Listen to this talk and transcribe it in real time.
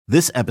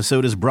This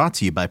episode is brought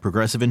to you by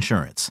Progressive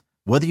Insurance.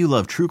 Whether you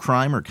love true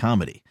crime or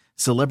comedy,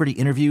 celebrity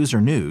interviews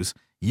or news,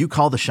 you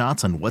call the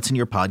shots on what's in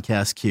your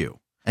podcast queue.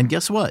 And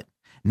guess what?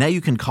 Now you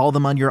can call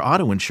them on your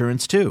auto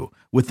insurance too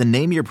with the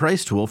Name Your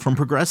Price tool from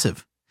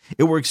Progressive.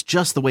 It works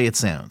just the way it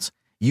sounds.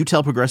 You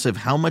tell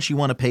Progressive how much you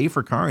want to pay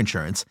for car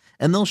insurance,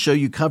 and they'll show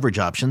you coverage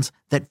options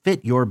that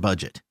fit your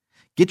budget.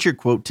 Get your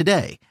quote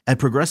today at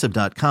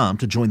Progressive.com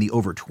to join the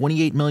over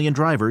 28 million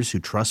drivers who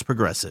trust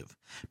Progressive.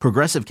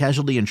 Progressive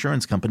Casualty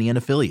Insurance Company and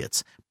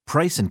Affiliates.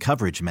 Price and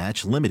coverage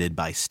match limited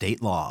by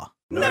state law.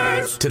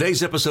 Nerds!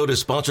 Today's episode is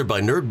sponsored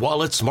by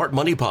NerdWallet's Smart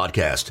Money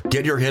Podcast.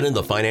 Get your head in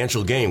the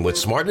financial game with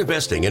smart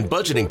investing and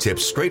budgeting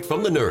tips straight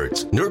from the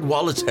nerds.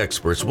 NerdWallet's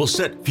experts will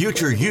set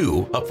future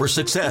you up for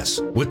success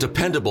with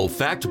dependable,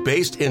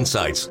 fact-based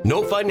insights.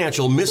 No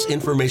financial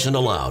misinformation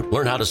allowed.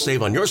 Learn how to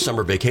save on your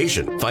summer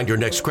vacation, find your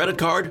next credit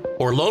card,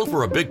 or loan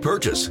for a big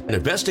purchase, and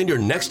invest in your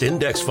next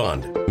index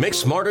fund. Make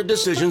smarter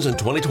decisions in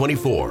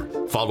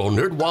 2024. Follow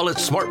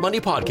NerdWallet's Smart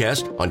Money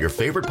Podcast on your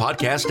favorite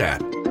podcast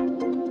app.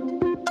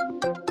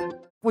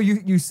 Well,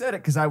 you said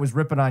it because I was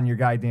ripping on your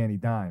guy, Danny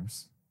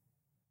Dimes.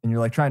 And you're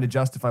like trying to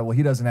justify, well,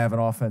 he doesn't have an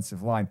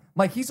offensive line.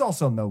 Mike, he's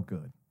also no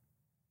good.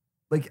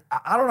 Like,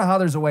 I don't know how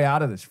there's a way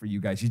out of this for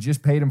you guys. You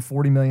just paid him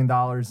 $40 million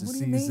a season. What do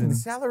you mean? The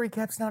salary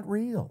cap's not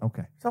real.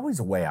 Okay. There's always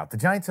a way out. The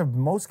Giants have the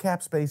most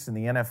cap space in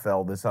the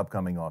NFL this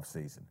upcoming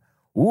offseason.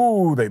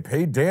 Ooh, they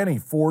paid Danny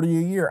 $40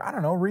 a year. I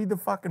don't know. Read the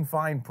fucking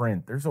fine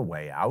print. There's a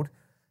way out.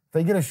 If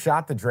they get a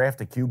shot to draft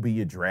a QB,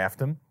 you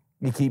draft him.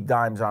 You keep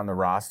Dimes on the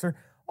roster.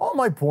 All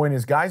my point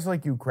is guys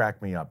like you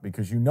crack me up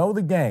because you know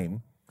the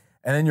game,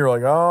 and then you're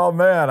like, oh,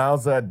 man,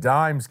 how's that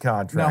Dimes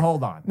contract? Now,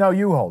 hold on. No,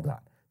 you hold on.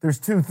 There's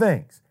two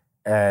things.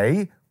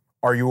 A,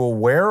 are you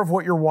aware of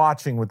what you're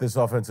watching with this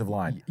offensive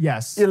line?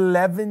 Yes.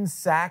 11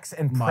 sacks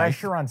and Mike,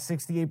 pressure on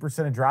 68%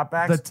 of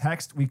dropbacks? The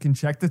text, we can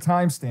check the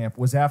timestamp,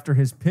 was after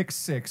his pick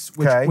six,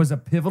 which was a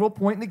pivotal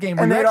point in the game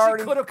where and he they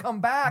actually could have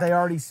come back. They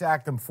already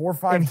sacked him 4 or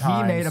 5 times.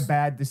 And he made a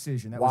bad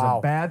decision. That was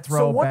a bad throw,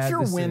 So what's bad your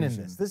decision. win in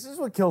this? This is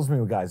what kills me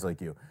with guys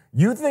like you.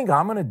 You think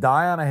I'm going to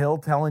die on a hill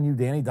telling you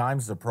Danny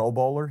Dimes is a Pro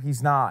Bowler?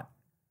 He's not.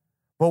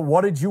 But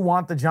what did you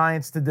want the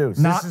Giants to do?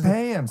 So Not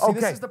pay him. See, okay.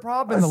 This is the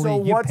problem in the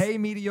league. You pay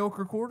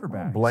mediocre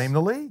quarterbacks. Blame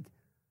the league.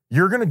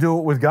 You're going to do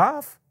it with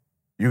Goff.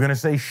 You're going to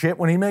say shit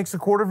when he makes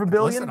 $250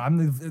 million? Listen, I'm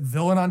the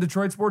villain on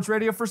Detroit Sports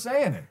Radio for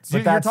saying it.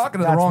 So But you're talking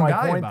to the wrong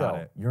guy point, about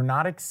though. it. You're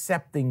not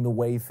accepting the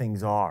way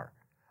things are.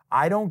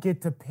 I don't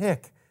get to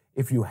pick.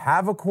 If you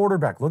have a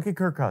quarterback, look at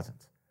Kirk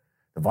Cousins.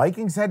 The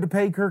Vikings had to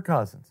pay Kirk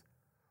Cousins.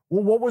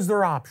 Well, what was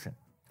their option?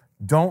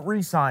 Don't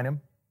re-sign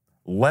him.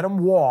 Let him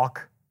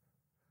walk.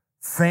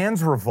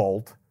 Fans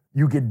revolt.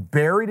 You get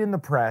buried in the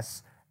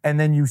press, and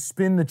then you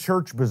spin the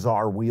church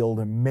bazaar wheel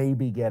to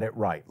maybe get it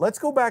right. Let's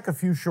go back a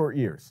few short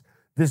years.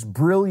 This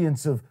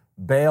brilliance of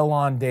bail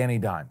on Danny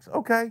Dimes.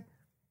 Okay.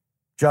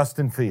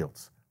 Justin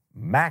Fields,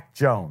 Mac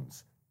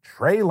Jones,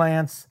 Trey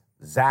Lance,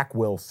 Zach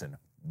Wilson.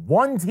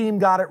 One team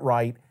got it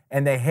right,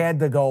 and they had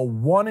to go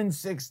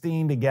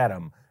 1-16 to get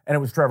him, and it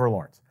was Trevor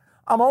Lawrence.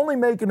 I'm only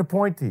making a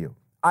point to you.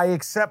 I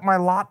accept my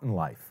lot in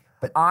life.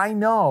 But I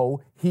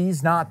know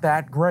he's not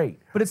that great.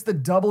 But it's the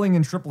doubling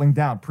and tripling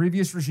down.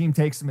 Previous regime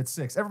takes him at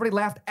 6. Everybody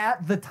laughed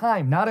at the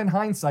time, not in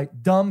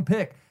hindsight. Dumb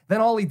pick. Then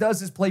all he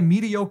does is play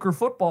mediocre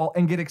football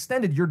and get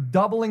extended. You're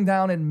doubling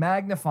down and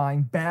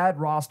magnifying bad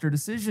roster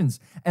decisions.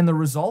 And the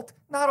result?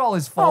 Not all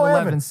his fault,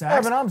 11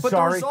 sacks. Evan, I'm but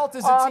sorry. The result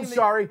is a team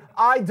sorry.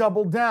 I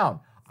doubled down.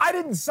 I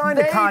didn't sign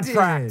a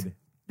contract. Did.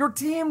 Your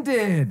team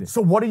did.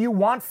 So what do you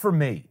want from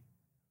me?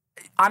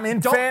 I'm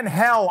in fan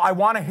hell. I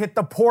want to hit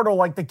the portal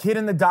like the kid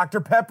in the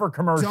Dr. Pepper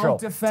commercial. Don't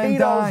defend Tito's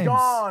Dimes.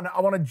 gone.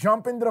 I want to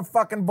jump into the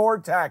fucking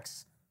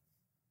vortex.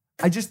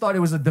 I just thought it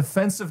was a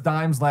defensive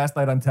Dimes last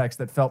night on text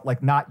that felt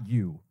like not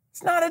you.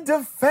 It's not a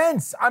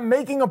defense. I'm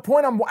making a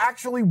point. I'm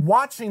actually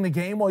watching the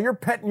game while you're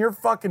petting your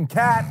fucking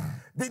cat.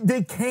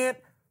 They can't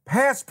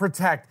pass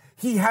protect.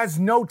 He has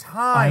no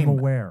time. I'm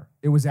aware.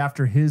 It was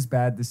after his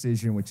bad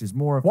decision, which is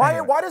more of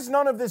Why does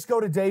none of this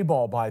go to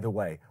Dayball, by the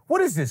way? What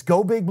is this,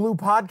 Go Big Blue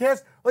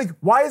podcast? Like,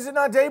 why is it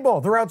not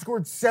Dayball? They're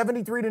outscored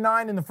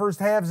 73-9 in the first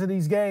halves of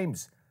these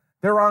games.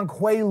 They're on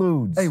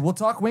Quaaludes. Hey, we'll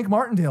talk Wink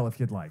Martindale if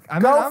you'd like.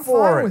 I'm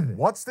for fine it. with it.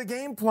 What's the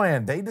game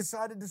plan? They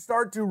decided to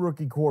start 2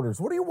 rookie quarters.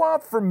 What do you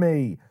want from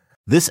me?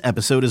 This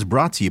episode is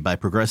brought to you by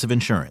Progressive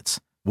Insurance.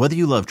 Whether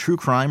you love true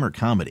crime or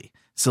comedy,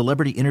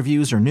 celebrity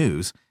interviews or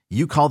news,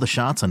 you call the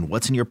shots on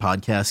what's in your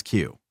podcast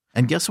queue.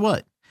 And guess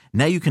what?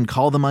 Now you can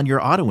call them on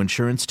your auto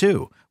insurance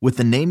too with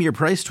the Name Your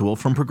Price tool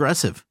from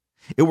Progressive.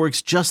 It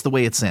works just the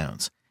way it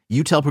sounds.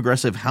 You tell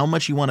Progressive how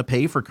much you want to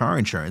pay for car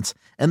insurance,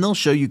 and they'll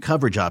show you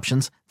coverage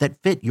options that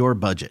fit your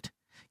budget.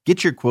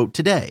 Get your quote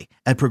today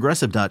at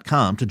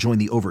Progressive.com to join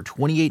the over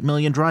 28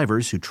 million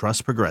drivers who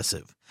trust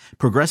Progressive.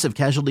 Progressive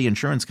Casualty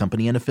Insurance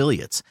Company and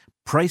Affiliates.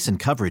 Price and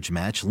coverage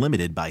match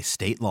limited by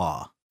state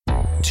law.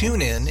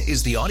 TuneIn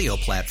is the audio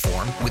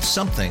platform with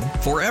something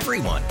for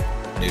everyone.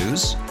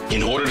 News.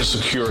 In order to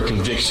secure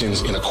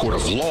convictions in a court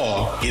of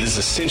law, it is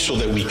essential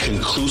that we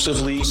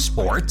conclusively.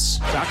 Sports.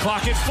 Got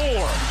clock at 4.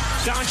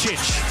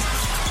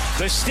 Doncic.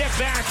 The step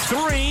back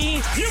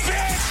three. You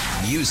bet.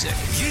 Music.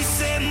 You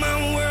set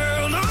my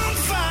world on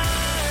fire.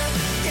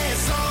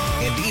 Yes,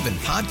 and even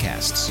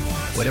podcasts.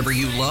 Whatever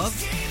you love,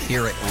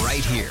 hear it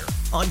right here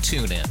on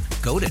TuneIn.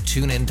 Go to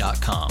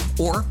TuneIn.com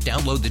or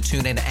download the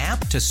TuneIn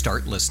app to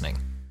start listening.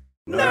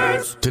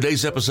 Nerds.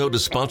 Today's episode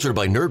is sponsored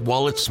by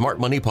NerdWallet's Smart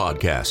Money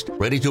Podcast.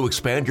 Ready to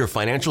expand your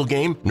financial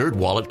game?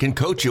 NerdWallet can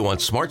coach you on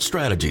smart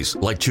strategies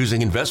like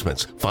choosing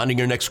investments, finding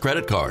your next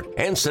credit card,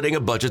 and setting a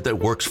budget that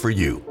works for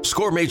you.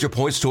 Score major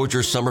points towards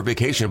your summer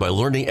vacation by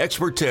learning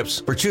expert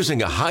tips for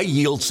choosing a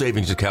high-yield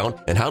savings account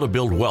and how to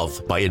build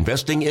wealth by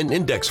investing in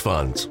index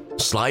funds.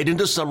 Slide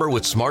into summer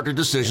with smarter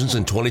decisions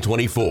in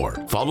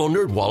 2024. Follow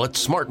NerdWallet's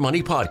Smart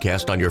Money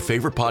Podcast on your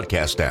favorite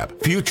podcast app.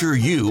 Future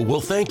you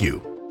will thank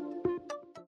you.